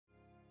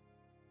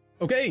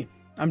Okay,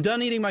 I'm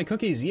done eating my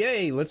cookies.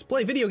 Yay, let's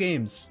play video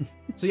games.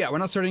 So yeah, we're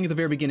not starting at the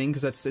very beginning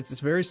because it's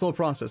a very slow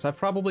process. I've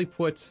probably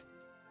put,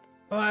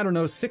 I don't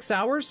know, 6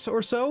 hours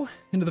or so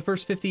into the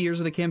first 50 years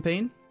of the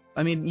campaign.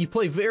 I mean, you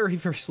play very,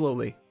 very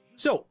slowly.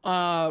 So,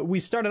 we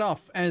started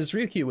off as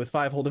Ryukyu with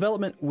 5 whole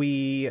development.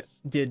 We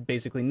did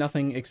basically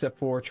nothing except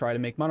for try to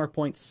make monarch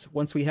points.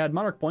 Once we had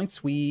monarch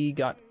points, we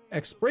got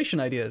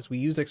exploration ideas. We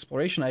used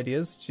exploration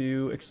ideas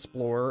to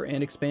explore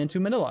and expand to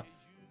Manila.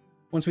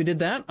 Once we did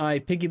that, I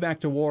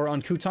piggybacked a war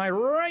on Kutai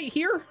right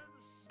here.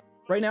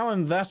 Right now,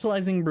 I'm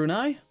vassalizing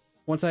Brunei.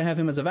 Once I have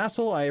him as a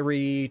vassal, I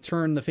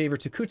return the favor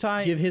to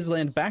Kutai, give his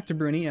land back to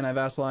Brunei, and I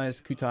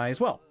vassalize Kutai as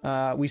well.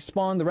 We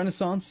spawned the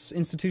Renaissance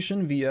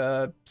institution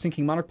via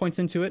sinking monarch points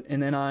into it,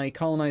 and then I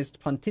colonized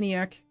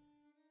Pontiniac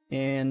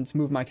and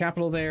moved my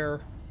capital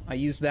there. I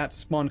used that to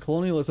spawn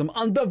colonialism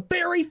on the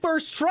very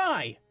first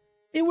try!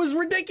 It was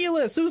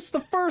ridiculous! It was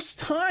the first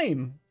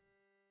time!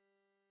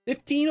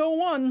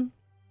 1501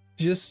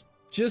 just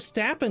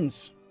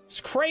happened.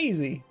 It's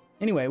crazy.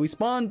 Anyway, we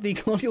spawned the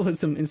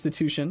colonialism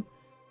institution.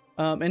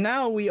 And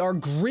now we are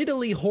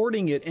griddily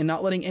hoarding it and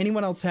not letting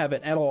anyone else have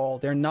it at all.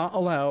 They're not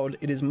allowed.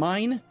 It is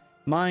mine,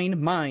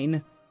 mine,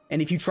 mine.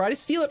 And if you try to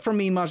steal it from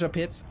me,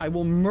 Majapit, I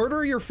will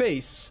murder your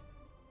face,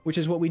 which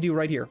is what we do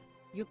right here.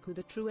 Ryukyu,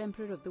 the true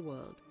emperor of the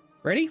world.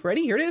 Ready?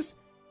 Ready? Here it is.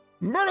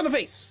 Murder the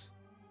face!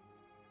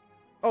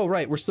 Oh,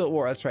 right. We're still at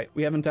war. That's right.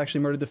 We haven't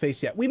actually murdered the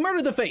face yet. We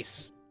murdered the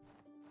face!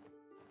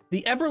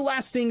 The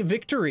everlasting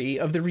victory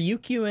of the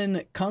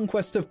Ryukyuan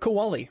conquest of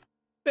Kowali.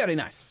 Very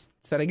nice.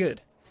 It's very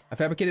good. I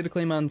fabricated a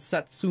claim on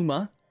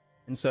Satsuma,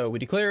 and so we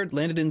declared,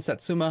 landed in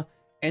Satsuma,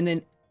 and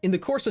then in the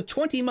course of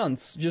 20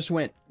 months just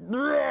went,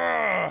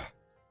 "Rrrr!"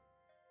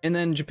 And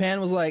then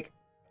Japan was like,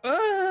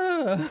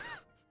 I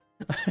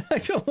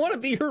don't want to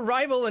be your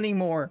rival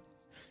anymore.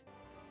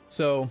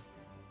 So,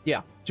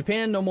 yeah,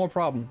 Japan, no more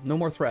problem, no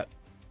more threat.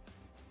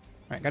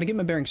 All right, gotta get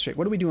my bearings straight.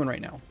 What are we doing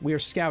right now? We are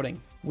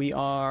scouting. We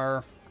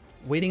are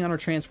waiting on our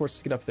transports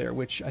to get up there,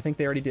 which I think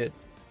they already did.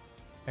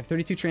 I have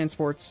 32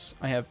 transports.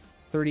 I have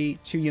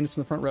 32 units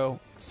in the front row.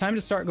 It's time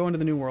to start going to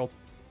the New World.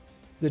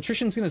 The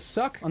attrition's gonna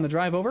suck on the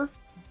drive over,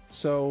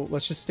 so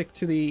let's just stick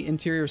to the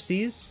interior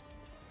seas.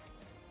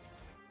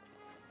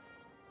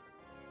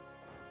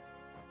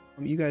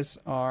 You guys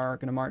are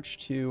gonna march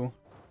to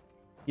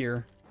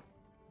here.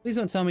 Please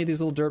don't tell me these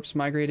little derps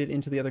migrated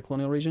into the other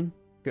colonial region.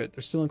 Good,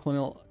 they're still in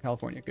colonial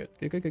California. Good,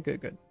 good, good, good,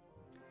 good, good.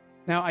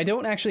 Now, I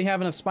don't actually have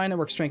enough spy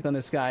network strength on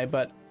this guy,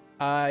 but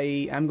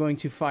I am going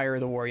to fire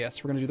the war.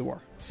 Yes, we're gonna do the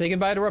war. Say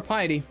goodbye to our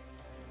piety.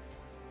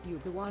 And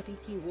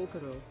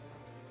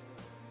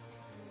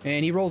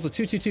he rolls a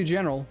 222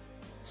 general.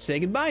 Say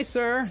goodbye,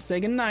 sir. Say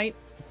goodnight.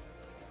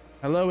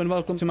 Hello and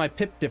welcome to my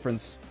pip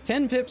difference.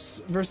 10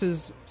 pips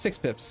versus 6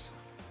 pips.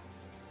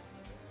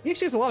 He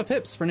actually has a lot of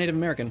pips for Native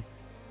American.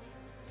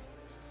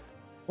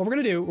 What we're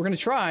gonna do, we're gonna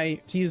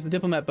try to use the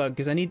diplomat bug,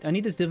 because I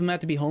need this diplomat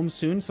to be home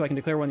soon so I can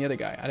declare war on the other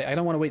guy. I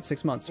don't want to wait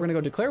 6 months. We're gonna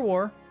go declare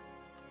war,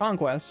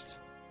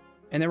 conquest,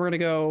 and then we're gonna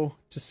go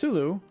to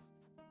Sulu.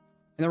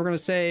 And then we're going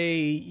to say,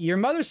 your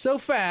mother's so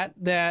fat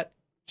that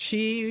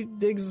she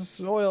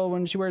digs oil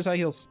when she wears high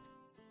heels.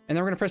 And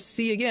then we're going to press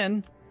C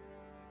again.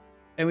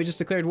 And we just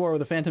declared war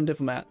with a phantom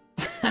diplomat.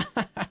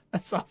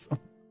 That's awesome.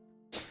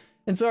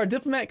 And so our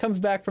diplomat comes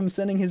back from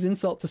sending his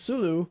insult to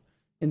Sulu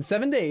in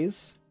 7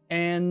 days.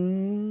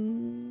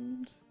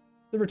 And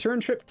the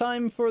return trip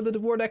time for the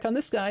war deck on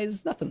this guy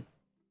is nothing.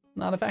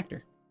 Not a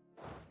factor.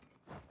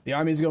 The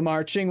armies go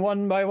marching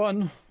one by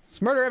one.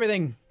 Let's murder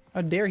everything.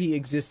 How dare he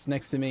exist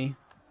next to me.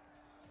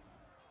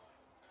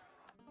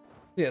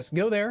 Yes,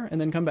 go there and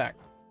then come back.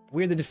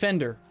 We're the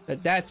defender.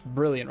 That's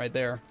brilliant right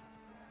there.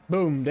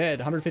 Boom, dead.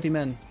 150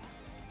 men.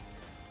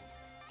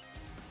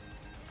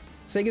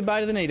 Say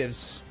goodbye to the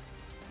natives.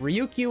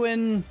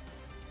 Ryukyuan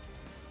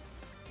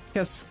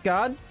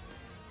Cascade?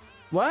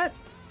 What?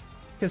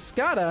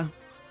 Cascada?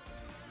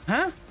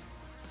 Huh?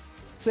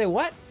 Say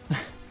what?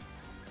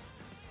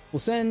 We'll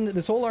send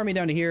this whole army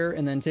down to here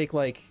and then take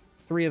like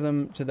 3 of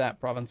them to that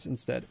province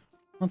instead.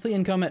 Monthly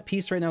income at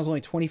peace right now is only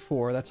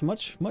 24. That's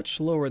much, much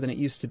lower than it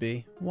used to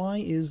be. Why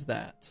is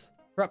that?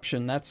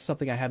 Corruption, that's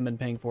something I haven't been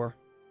paying for.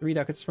 3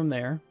 ducats from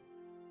there.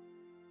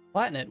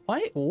 Platinate,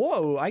 why?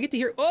 Whoa, I get to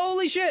hear,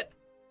 holy shit!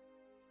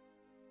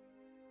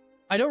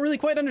 I don't really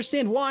quite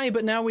understand why,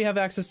 but now we have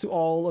access to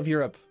all of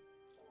Europe.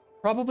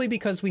 Probably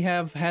because we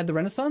have had the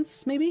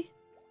Renaissance, maybe?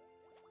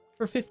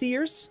 For 50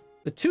 years?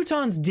 The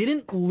Teutons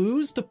didn't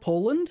lose to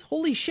Poland?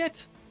 Holy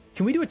shit!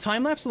 Can we do a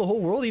time-lapse of the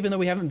whole world even though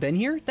we haven't been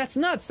here? That's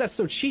nuts! That's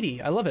so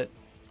cheaty. I love it.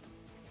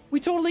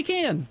 We totally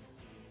can!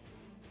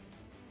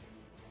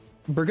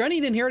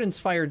 Burgundian Inheritance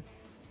fired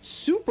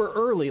super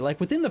early,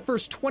 like within the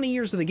first 20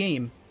 years of the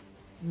game.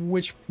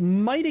 Which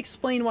might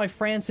explain why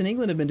France and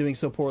England have been doing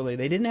so poorly.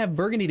 They didn't have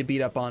Burgundy to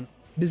beat up on.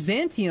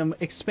 Byzantium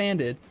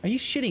expanded. Are you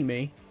shitting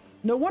me?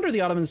 No wonder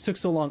the Ottomans took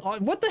so long. Oh,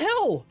 what the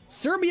hell?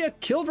 Serbia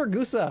killed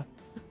Ragusa!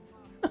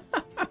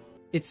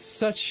 It's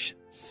such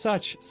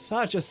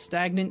a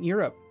stagnant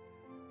Europe.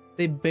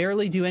 They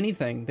barely do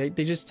anything. They're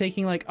just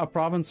taking like a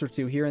province or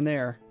two here and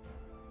there.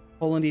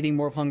 Poland eating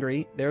more of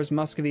Hungary. There's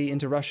Muscovy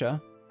into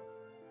Russia.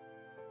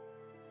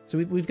 So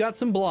we've got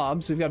some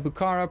blobs. We've got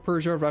Bukhara,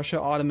 Persia, Russia,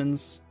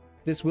 Ottomans.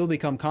 This will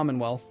become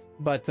Commonwealth,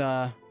 but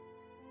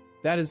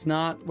that is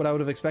not what I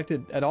would have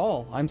expected at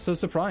all. I'm so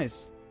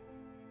surprised.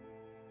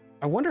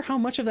 I wonder how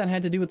much of that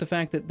had to do with the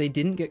fact that they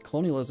didn't get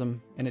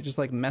colonialism and it just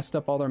like messed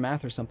up all their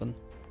math or something.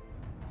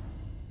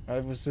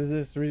 Was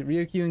this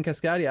Ryukyu and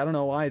Cascadia? I don't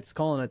know why it's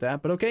calling it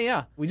that, but okay,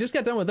 yeah. We just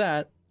got done with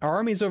that. Our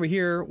army's over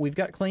here. We've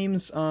got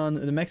claims on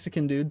the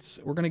Mexican dudes.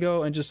 We're gonna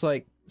go and just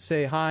like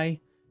say hi,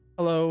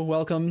 hello,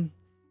 welcome.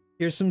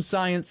 Here's some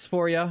science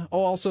for you. Oh,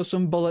 also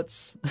some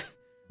bullets.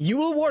 You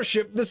will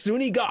worship the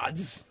Sunni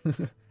gods.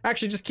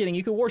 Actually, just kidding.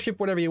 You can worship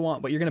whatever you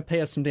want, but you're gonna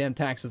pay us some damn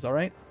taxes, all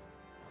right?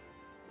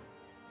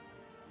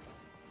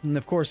 And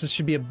of course, this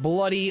should be a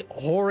bloody,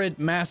 horrid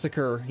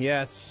massacre.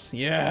 Yes,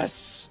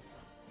 yes.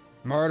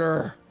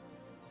 Murder.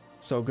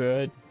 So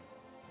good.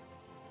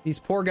 These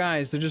poor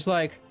guys, they're just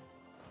like,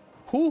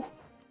 who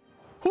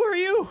are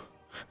you?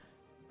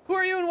 Who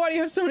are you and why do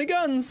you have so many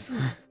guns?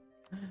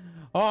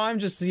 Oh, I'm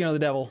just, you know, the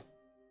devil.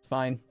 It's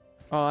fine.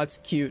 Oh, that's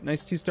cute.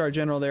 Nice 2-star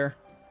general there.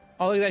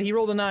 Oh, look at that. He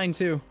rolled a 9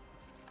 too.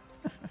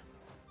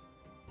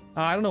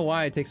 I don't know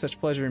why I take such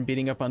pleasure in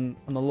beating up on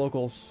the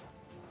locals.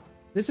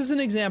 This is an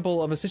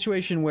example of a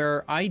situation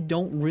where I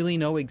don't really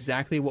know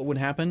exactly what would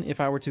happen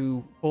if I were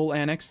to full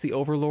annex the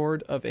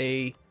overlord of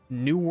a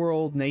New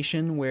World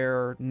nation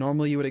where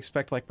normally you would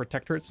expect like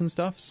protectorates and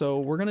stuff. So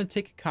we're going to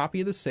take a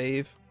copy of the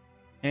save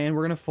and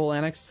we're going to full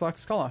annex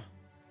Tlaxcala.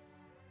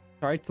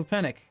 Sorry,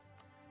 Tlapenic.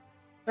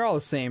 They're all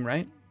the same,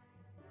 right?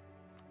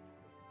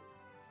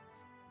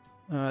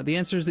 The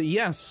answer is that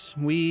yes,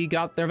 we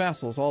got their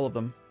vassals, all of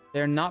them.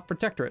 They're not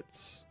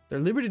protectorates. Their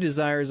liberty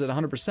desires at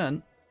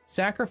 100%.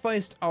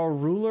 Sacrificed our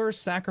ruler,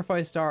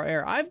 sacrificed our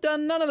heir. I've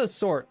done none of the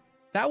sort.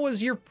 That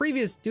was your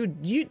previous dude.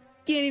 You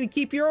can't even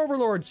keep your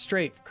overlord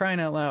straight, for crying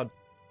out loud.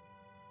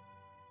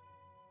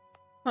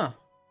 Huh.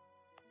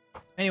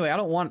 Anyway, I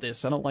don't want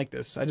this. I don't like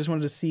this. I just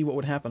wanted to see what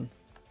would happen.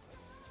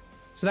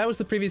 So that was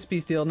the previous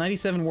peace deal.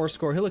 97 war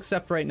score. He'll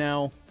accept right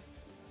now.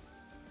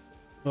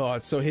 Oh,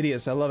 it's so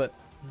hideous. I love it.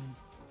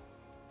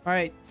 All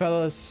right,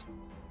 fellas.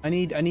 I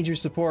need your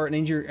support. I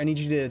need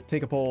you to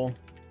take a poll.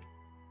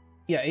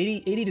 Yeah,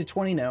 80 to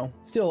 20 now.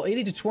 Still,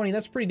 80 to 20,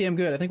 that's pretty damn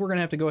good. I think we're going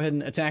to have to go ahead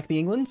and attack the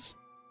Englands.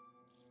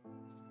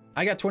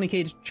 I got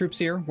 20k troops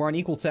here. We're on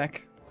equal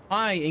tech.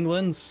 Hi,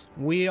 Englands.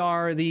 We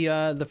are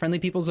the friendly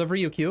peoples of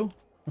Ryukyu.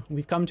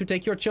 We've come to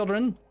take your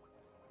children,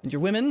 and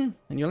your women,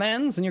 and your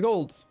lands, and your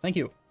gold. Thank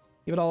you.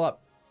 Give it all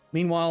up.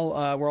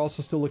 Meanwhile, we're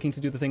also still looking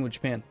to do the thing with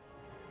Japan.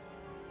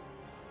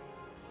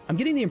 I'm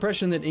getting the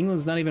impression that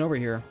England's not even over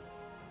here.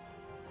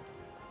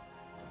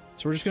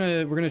 So we're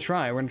gonna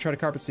try. We're gonna try to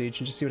carpet siege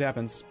and just see what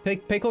happens. Pay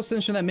close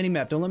attention to that mini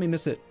map. Don't let me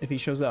miss it if he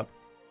shows up.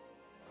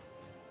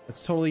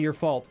 It's totally your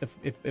fault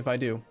if I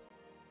do.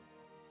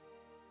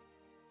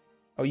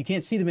 Oh, you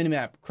can't see the mini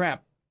map.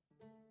 Crap.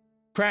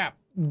 Crap.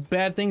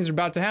 Bad things are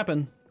about to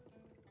happen.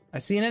 I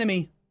see an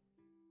enemy.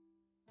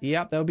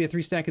 Yep, that would be a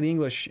 3-stack of the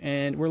English,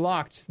 and we're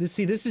locked. This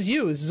is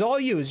you. This is all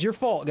you. It's your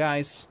fault,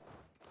 guys.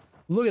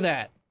 Look at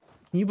that.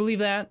 Can you believe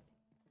that?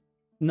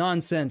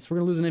 Nonsense. We're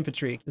gonna lose an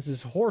infantry. This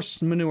is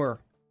horse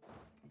manure.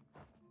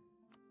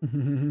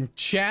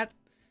 Chat,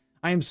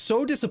 I am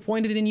so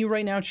disappointed in you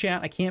right now,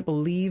 chat. I can't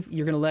believe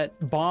you're gonna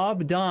let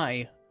Bob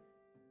die.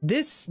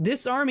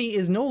 This army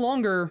is no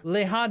longer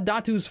Lehad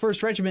Datu's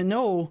 1st Regiment.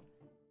 No,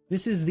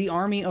 this is the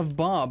army of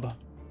Bob.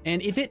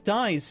 And if it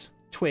dies,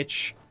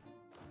 Twitch,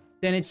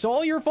 then it's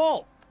all your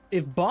fault.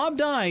 If Bob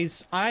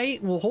dies, I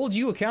will hold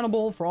you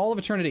accountable for all of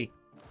eternity.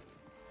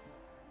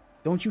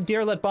 Don't you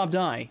dare let Bob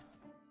die.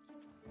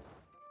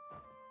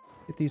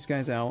 Get these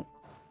guys out.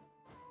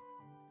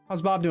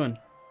 How's Bob doing?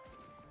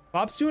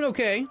 Bob's doing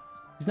okay.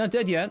 He's not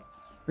dead yet.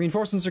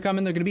 Reinforcements are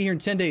coming. They're going to be here in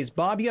 10 days.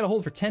 Bob, you got to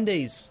hold for 10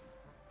 days.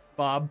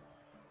 Bob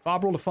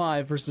rolled a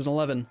 5 versus an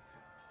 11.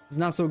 It's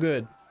not so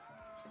good.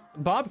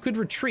 Bob could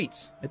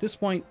retreat. At this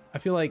point, I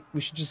feel like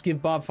we should just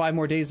give Bob 5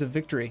 more days of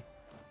victory.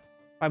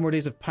 5 more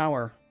days of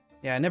power.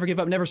 Yeah, never give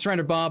up, never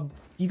surrender, Bob.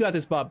 You got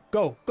this, Bob.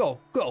 Go, go,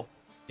 go.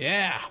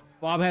 Yeah,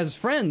 Bob has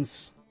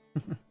friends.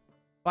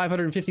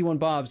 551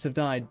 Bobs have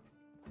died.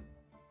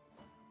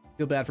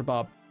 Feel bad for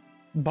Bob.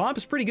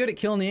 Bob's pretty good at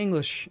killing the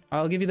English.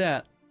 I'll give you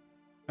that.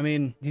 I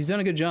mean, he's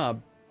done a good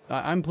job.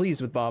 I'm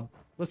pleased with Bob.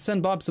 Let's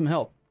send Bob some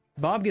help.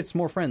 Bob gets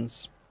more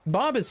friends.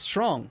 Bob is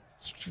strong.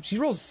 He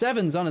rolls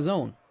 7s on his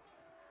own.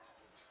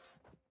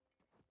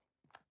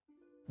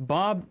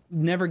 Bob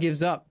never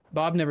gives up.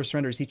 Bob never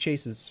surrenders. He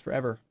chases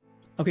forever.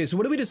 Okay, so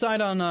what do we decide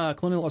on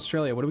colonial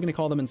Australia? What are we going to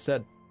call them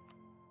instead?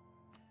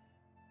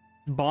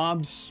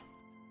 Bob's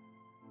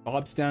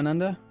Down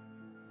Under?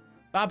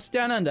 Bob's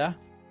Down Under?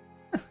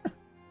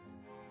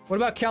 What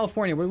about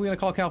California? What are we going to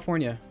call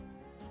California?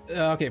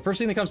 Okay, first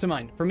thing that comes to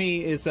mind for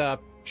me is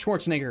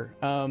Schwarzenegger.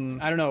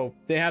 I don't know.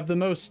 They have the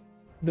most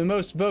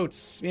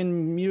votes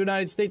in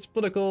United States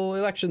political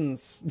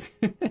elections.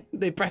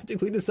 They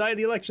practically decide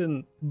the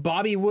election.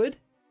 Bobby Wood?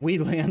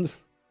 Weedland.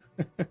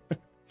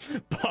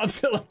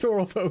 Bob's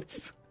electoral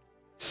votes.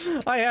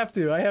 I have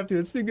to.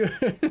 It's too good.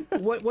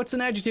 What's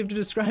an adjective to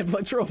describe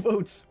electoral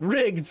votes?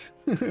 Rigged.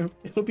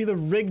 It'll be the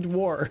rigged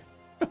war.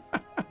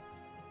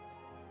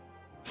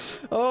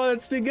 Oh,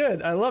 that's too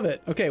good. I love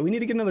it. Okay, we need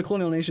to get another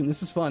colonial nation.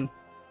 This is fun.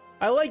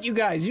 I like you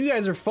guys. You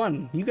guys are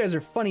fun. You guys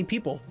are funny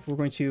people. We're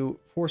going to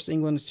force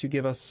England to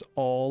give us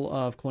all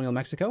of colonial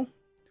Mexico, to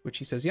which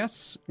he says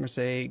yes. I'm going to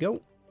say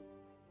go.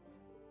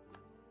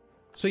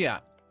 So yeah,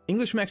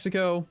 English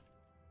Mexico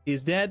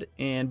is dead,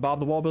 and Bob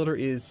the Wall Builder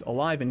is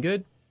alive and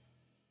good.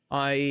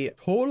 I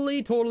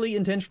totally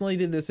intentionally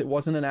did this. It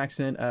wasn't an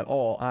accident at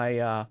all.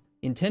 I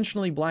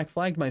intentionally black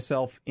flagged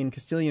myself in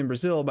Castilian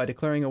Brazil by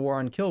declaring a war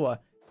on Quilwa.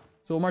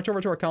 So we'll march over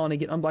to our colony,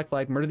 get unblack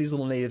flagged, murder these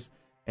little natives,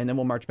 and then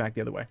we'll march back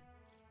the other way.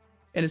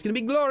 And it's gonna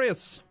be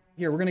glorious.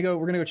 Here, we're gonna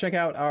go check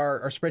out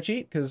our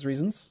spreadsheet, because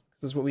reasons.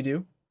 Because this is what we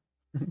do.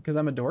 Because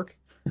I'm a dork.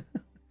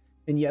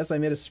 And yes, I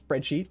made a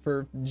spreadsheet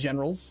for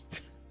generals.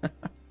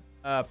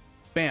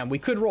 Bam, we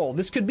could roll.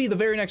 This could be the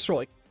very next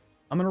roll.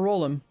 I'm gonna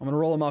roll him. I'm gonna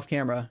roll him off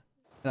camera.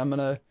 And I'm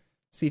gonna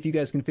see if you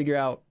guys can figure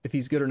out if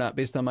he's good or not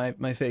based on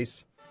my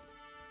face.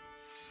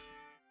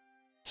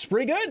 It's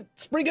pretty good.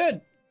 It's pretty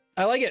good.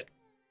 I like it.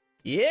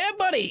 Yeah,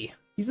 buddy.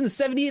 He's in the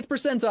 70th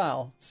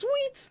percentile.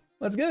 Sweet.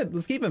 That's good.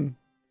 Let's keep him.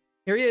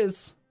 Here he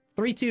is.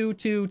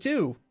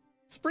 3222.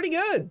 It's pretty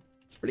good.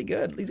 It's pretty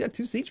good. He's got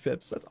 2 siege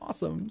pips. That's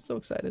awesome. I'm so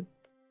excited.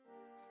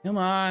 Come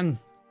on.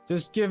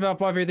 Just give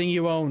up everything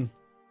you own.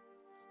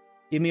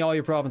 Give me all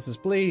your provinces,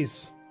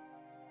 please.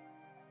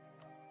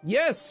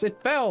 Yes,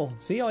 it fell.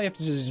 See, all you have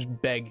to do is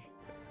just beg.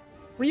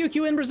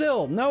 Ryukyu in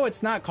Brazil. No,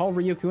 it's not called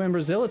Ryukyu in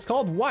Brazil. It's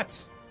called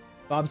what?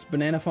 Bob's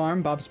Banana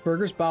Farm, Bob's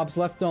Burgers, Bob's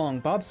Left Dong,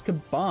 Bob's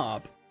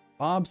Kebab,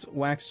 Bob's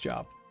Wax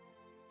Job.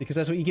 Because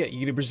that's what you get. You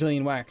get a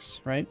Brazilian wax,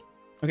 right?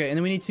 Okay, and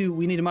then we need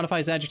to modify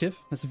his adjective.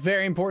 That's a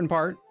very important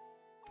part.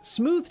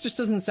 Smooth just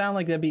doesn't sound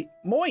like that'd be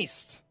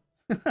moist.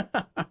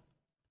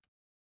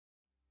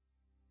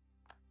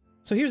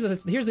 So here's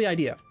the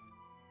idea.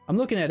 I'm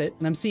looking at it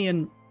and I'm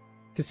seeing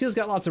Castile's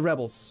got lots of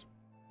rebels.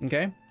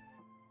 Okay?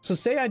 So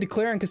say I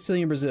declare on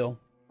Castilian Brazil.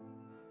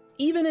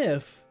 Even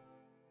if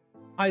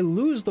I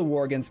lose the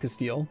war against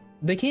Castile,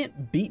 they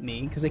can't beat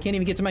me because they can't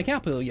even get to my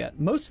capital yet.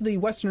 Most of the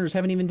Westerners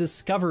haven't even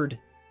discovered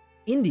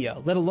India,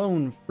 let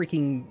alone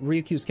freaking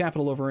Ryukyu's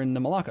capital over in the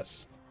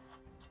Malaccas.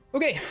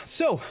 Okay,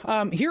 so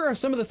here are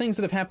some of the things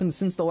that have happened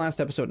since the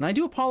last episode, and I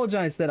do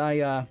apologize that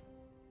I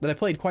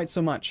played quite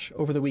so much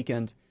over the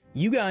weekend.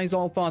 You guys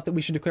all thought that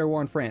we should declare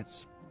war on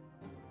France.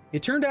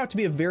 It turned out to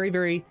be a very,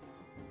 very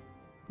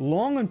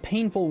long and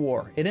painful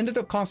war. It ended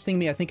up costing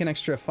me, I think, an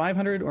extra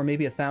 500 or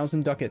maybe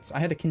 1,000 ducats. I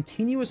had to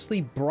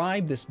continuously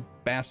bribe this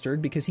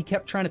bastard because he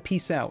kept trying to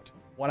peace out.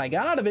 What I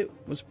got out of it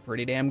was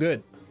pretty damn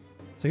good.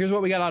 So here's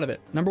what we got out of it.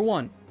 Number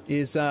one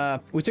is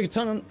we took a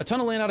ton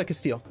of land out of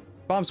Castile.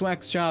 Bob's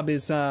wax job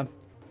is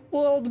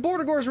well, the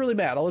border gore is really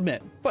bad, I'll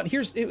admit. But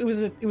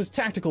it was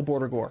tactical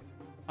border gore.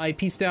 I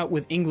pieced out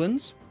with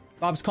England.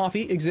 Bob's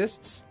coffee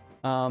exists.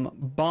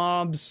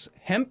 Bob's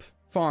hemp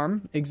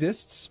farm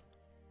exists.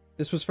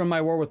 This was from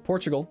my war with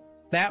Portugal.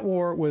 That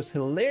war was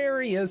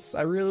hilarious.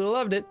 I really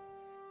loved it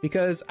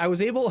because I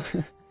was able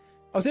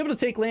to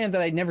take land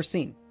that I'd never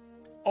seen.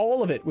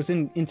 All of it was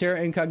in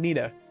terra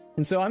incognita.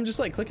 And so I'm just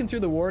like clicking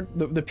through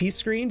the peace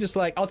screen, just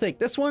like, I'll take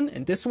this one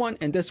and this one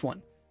and this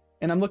one.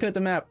 And I'm looking at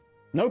the map.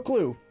 No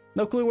clue.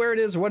 No clue where it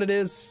is or what it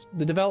is,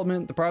 the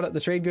development, the product, the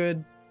trade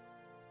good.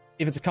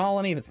 If it's a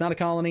colony, if it's not a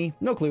colony,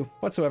 no clue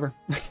whatsoever.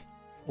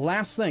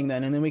 Last thing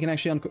then, and then we can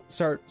actually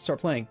start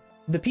playing.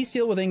 The peace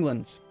deal with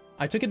England.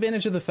 I took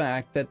advantage of the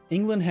fact that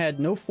England had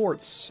no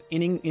forts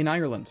in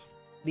Ireland.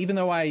 Even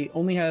though I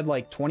only had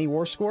like 20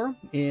 war score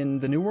in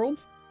the New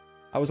World,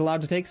 I was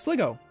allowed to take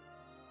Sligo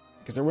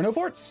because there were no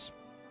forts.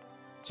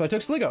 So I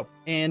took Sligo,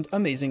 and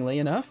amazingly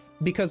enough,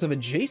 because of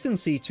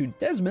adjacency to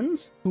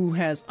Desmond, who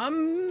has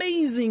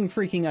amazing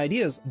freaking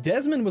ideas,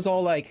 Desmond was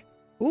all like,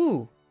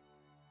 ooh,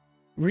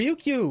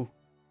 Ryukyu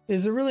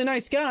is a really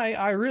nice guy.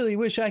 I really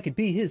wish I could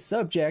be his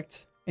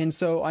subject. And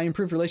so I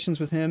improved relations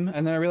with him,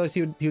 and then I realized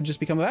he would just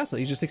become a vassal.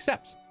 He'd just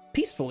accept.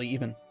 Peacefully,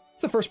 even.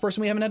 It's the first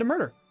person we haven't had to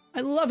murder. I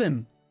love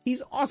him.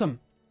 He's awesome.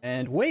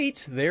 And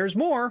wait, there's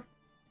more.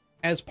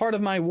 As part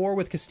of my war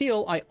with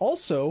Castile, I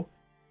also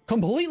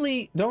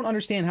completely don't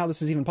understand how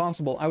this is even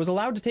possible. I was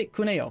allowed to take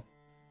Cuneo.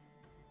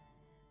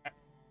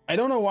 I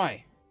don't know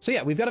why. So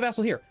yeah, we've got a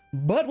vassal here.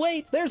 But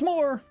wait, there's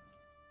more.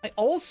 I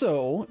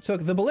also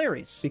took the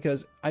Baleares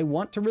because I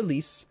want to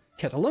release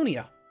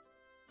Catalonia.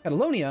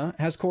 Catalonia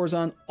has cores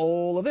on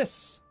all of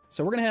this.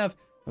 So we're going to have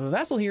a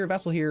vassal here,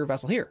 vassal here,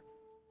 vassal here.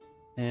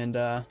 And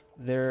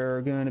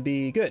they're going to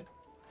be good.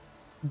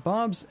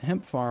 Bob's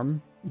hemp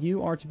farm,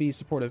 you are to be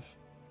supportive.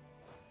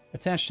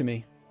 Attached to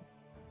me.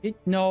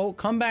 No,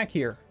 come back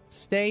here.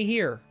 Stay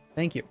here.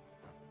 Thank you.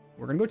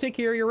 We're going to go take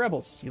care of your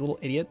rebels, you little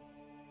idiot.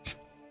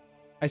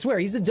 I swear,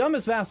 he's the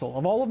dumbest vassal.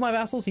 Of all of my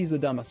vassals, he's the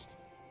dumbest.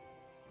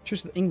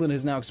 Truce with England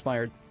has now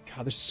expired.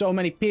 God, there's so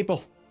many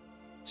people.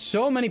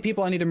 So many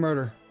people I need to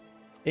murder.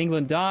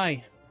 England,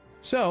 die.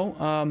 So,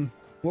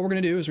 what we're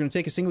going to do is we're going to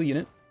take a single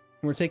unit,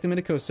 and we're going to take them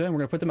into Costa, and we're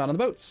going to put them out on the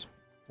boats.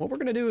 what we're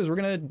going to do is we're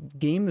going to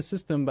game the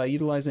system by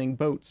utilizing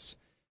boats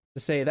to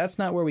say that's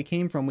not where we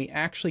came from. We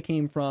actually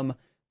came from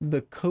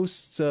the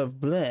coasts of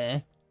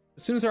bleh.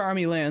 As soon as our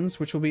army lands,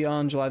 which will be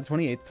on July the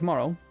 28th,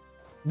 tomorrow,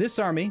 this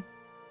army,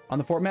 on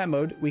the fort map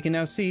mode, we can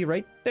now see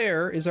right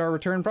there is our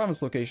return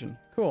province location.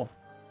 Cool.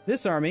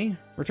 This army,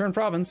 return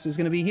province, is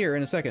going to be here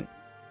in a second.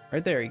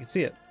 Right there, you can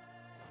see it.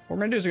 What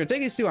we're going to do is we're going to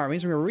take these two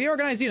armies, we're going to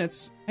reorganize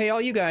units. Hey,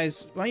 all you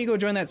guys, why don't you go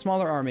join that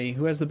smaller army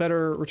who has the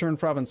better return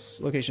province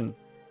location?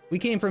 We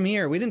came from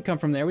here. We didn't come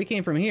from there. We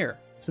came from here.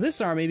 So this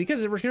army,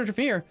 because it returned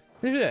from here,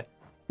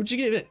 what'd you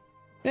give it?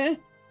 Eh?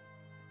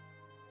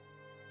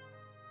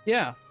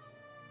 Yeah.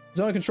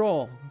 Zone of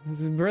control. This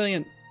is a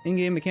brilliant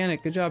in-game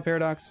mechanic. Good job,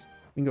 Paradox.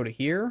 We can go to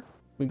here.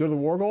 We can go to the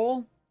war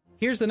goal.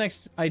 Here's the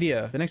next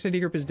idea. The next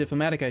idea group is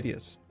diplomatic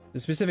ideas. The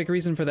specific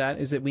reason for that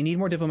is that we need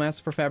more diplomats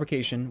for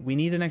fabrication. We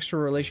need an extra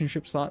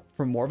relationship slot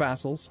for more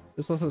vassals.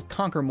 This lets us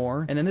conquer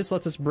more, and then this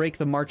lets us break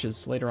the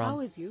marches later on. How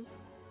is you?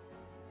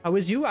 How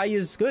is you? I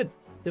is good.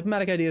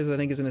 Diplomatic ideas, I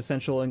think, is an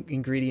essential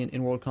ingredient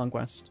in world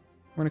conquest.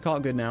 We're gonna call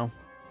it good now.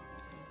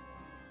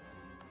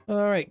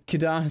 All right,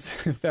 Kedah has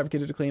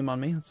fabricated a claim on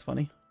me. That's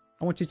funny.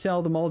 I want to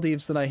tell the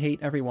Maldives that I hate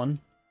everyone.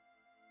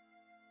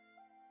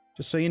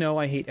 Just so you know,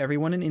 I hate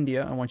everyone in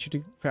India. I want you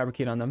to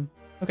fabricate on them.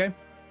 Okay.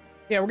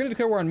 Yeah, we're gonna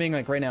declare war on Ming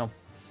like right now.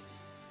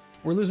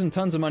 We're losing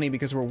tons of money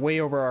because we're way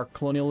over our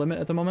colonial limit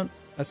at the moment.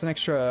 That's an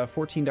extra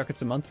 14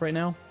 ducats a month right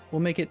now.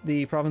 We'll make it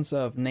the province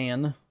of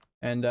Nan,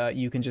 and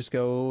you can just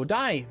go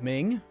die,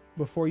 Ming,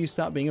 before you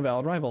stop being a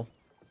valid rival.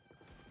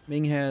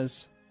 Ming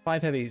has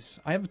 5 heavies.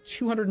 I have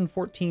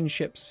 214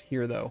 ships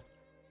here, though.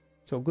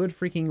 So good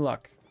freaking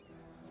luck.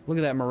 Look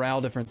at that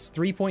morale difference.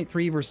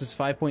 3.3 versus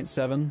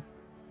 5.7.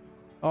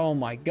 Oh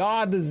my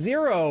god, the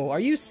 0! Are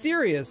you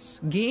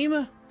serious?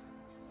 Game?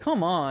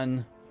 Come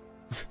on.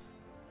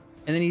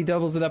 And then he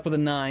doubles it up with a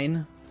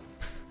 9.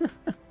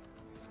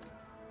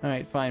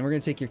 Alright, fine. We're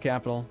gonna take your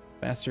capital,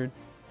 bastard.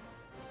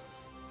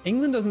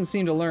 England doesn't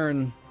seem to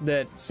learn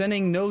that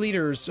sending no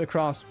leaders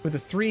across with a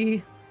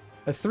 3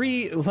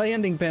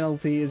 landing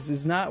penalty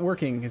is not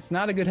working. It's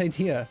not a good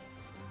idea.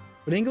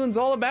 But England's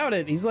all about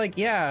it. He's like,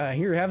 yeah,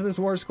 here, have this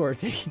war score.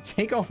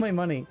 Take all my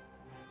money.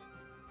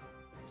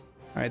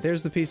 Alright,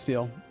 there's the peace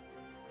deal.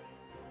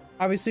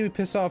 Obviously, we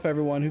piss off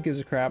everyone. Who gives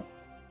a crap?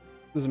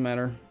 Doesn't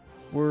matter.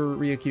 We're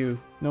Ryukyu.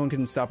 No one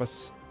can stop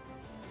us.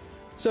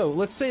 So,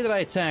 let's say that I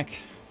attack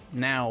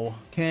now.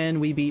 Can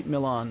we beat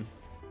Milan?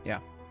 Yeah.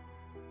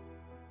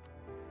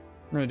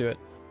 We're gonna do it.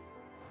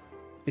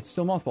 It's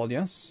still mothballed,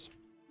 yes?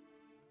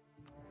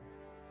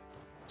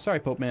 Sorry,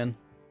 Pope Man.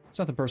 It's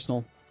nothing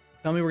personal.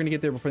 Tell me we're gonna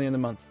get there before the end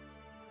of the month.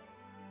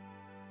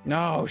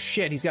 No,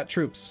 shit, he's got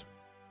troops.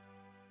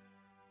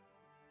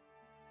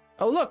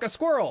 Oh, look, a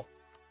squirrel!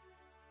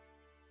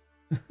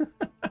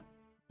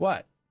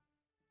 What?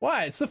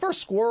 What? It's the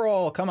first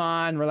squirrel. Come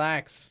on,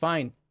 relax.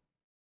 Fine.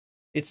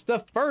 It's the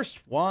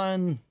first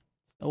one.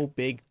 It's no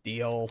big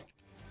deal.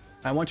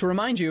 I want to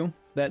remind you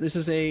that this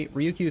is a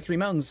Ryukyu 3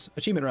 Mountains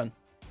achievement run.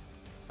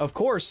 Of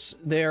course,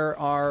 there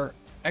are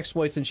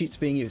exploits and cheats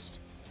being used.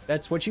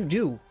 That's what you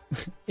do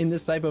in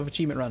this type of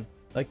achievement run.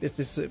 Like, this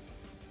is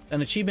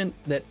an achievement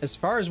that, as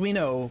far as we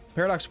know,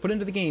 Paradox put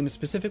into the game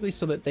specifically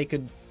so that they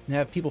could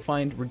have people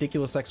find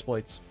ridiculous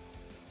exploits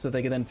so that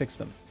they could then fix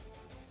them.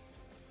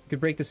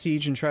 Could break the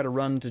siege and try to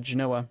run to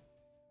Genoa.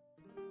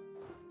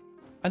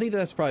 I think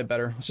that's probably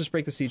better. Let's just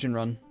break the siege and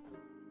run.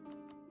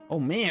 Oh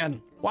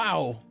man,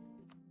 wow.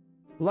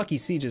 Lucky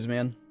sieges,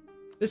 man.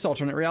 This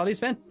alternate reality is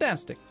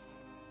fantastic.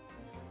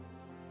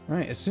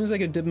 Alright, as soon as I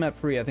get diplomat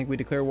free, I think we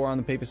declare war on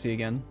the papacy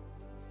again.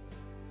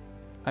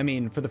 I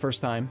mean, for the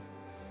first time.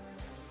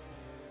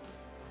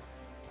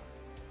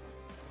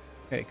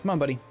 Okay, come on,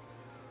 buddy.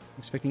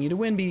 Expecting you to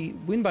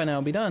win by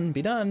now. Be done,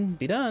 be done,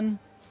 be done.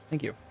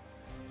 Thank you.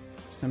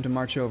 It's time to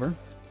march over.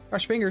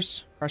 Cross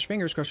fingers, cross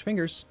fingers, cross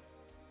fingers.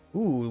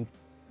 Ooh,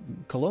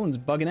 Cologne's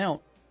bugging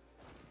out.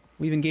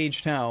 We've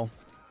engaged Tau.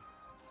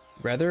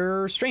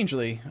 Rather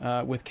strangely,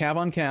 with cav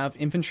on cav,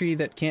 infantry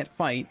that can't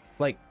fight.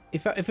 Like,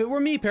 if it were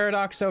me,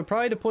 Paradox, I would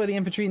probably deploy the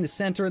infantry in the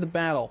center of the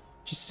battle.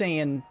 Just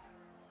saying.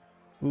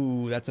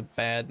 Ooh, that's a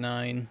bad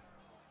 9.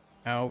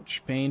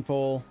 Ouch,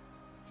 painful.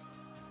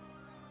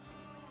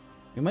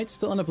 We might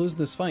still end up losing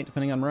this fight,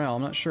 depending on morale.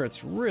 I'm not sure.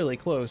 It's really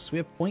close. We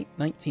have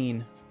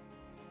 .19.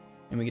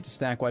 And we get to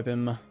stack wipe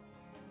him.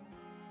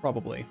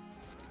 Probably.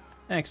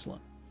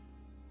 Excellent.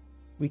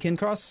 We can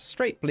cross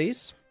straight,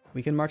 please.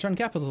 We can march on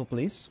capital,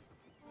 please.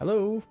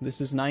 Hello,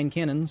 this is 9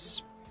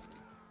 cannons.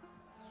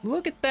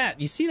 Look at that.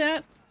 You see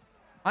that?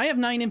 I have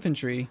 9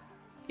 infantry.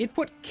 It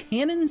put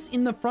cannons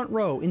in the front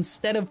row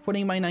instead of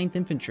putting my 9th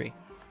infantry.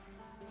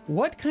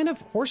 What kind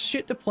of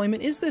horseshit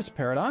deployment is this,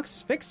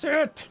 Paradox? Fix it!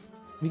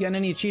 Have you gotten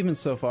any achievements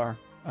so far?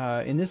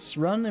 In this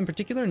run in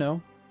particular,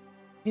 no.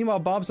 Meanwhile,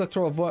 Bob's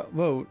electoral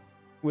vote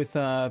with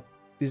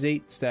his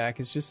 8 stack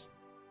is just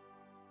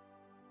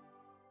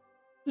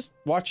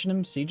watching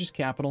him siege his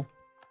capital.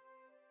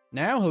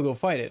 Now he'll go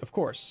fight it, of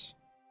course.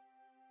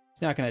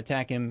 He's not going to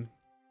attack him,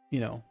 you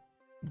know,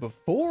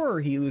 before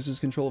he loses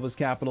control of his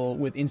capital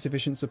with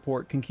insufficient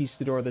support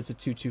conquistador that's a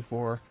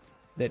 2/2/4.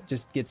 that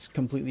just gets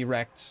completely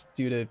wrecked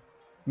due to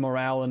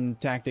morale and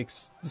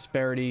tactics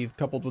disparity,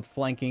 coupled with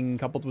flanking,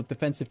 coupled with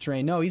defensive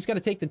terrain. No, he's got to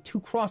take the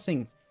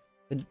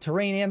the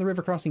terrain and the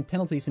river crossing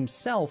penalties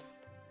himself.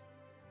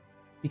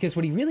 Because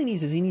what he really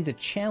needs is he needs a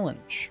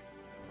challenge.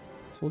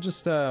 So we'll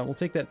just, we'll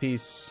take that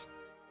piece.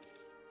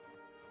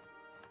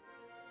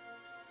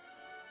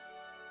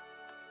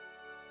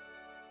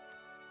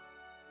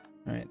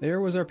 Alright, there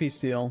was our peace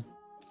deal.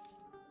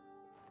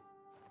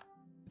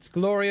 It's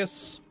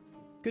glorious.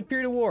 Good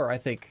period of war, I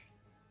think.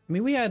 I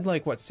mean, we had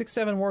like, what, 6,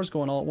 7 wars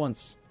going all at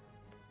once.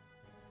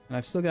 And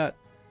I've still got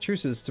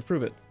truces to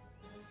prove it.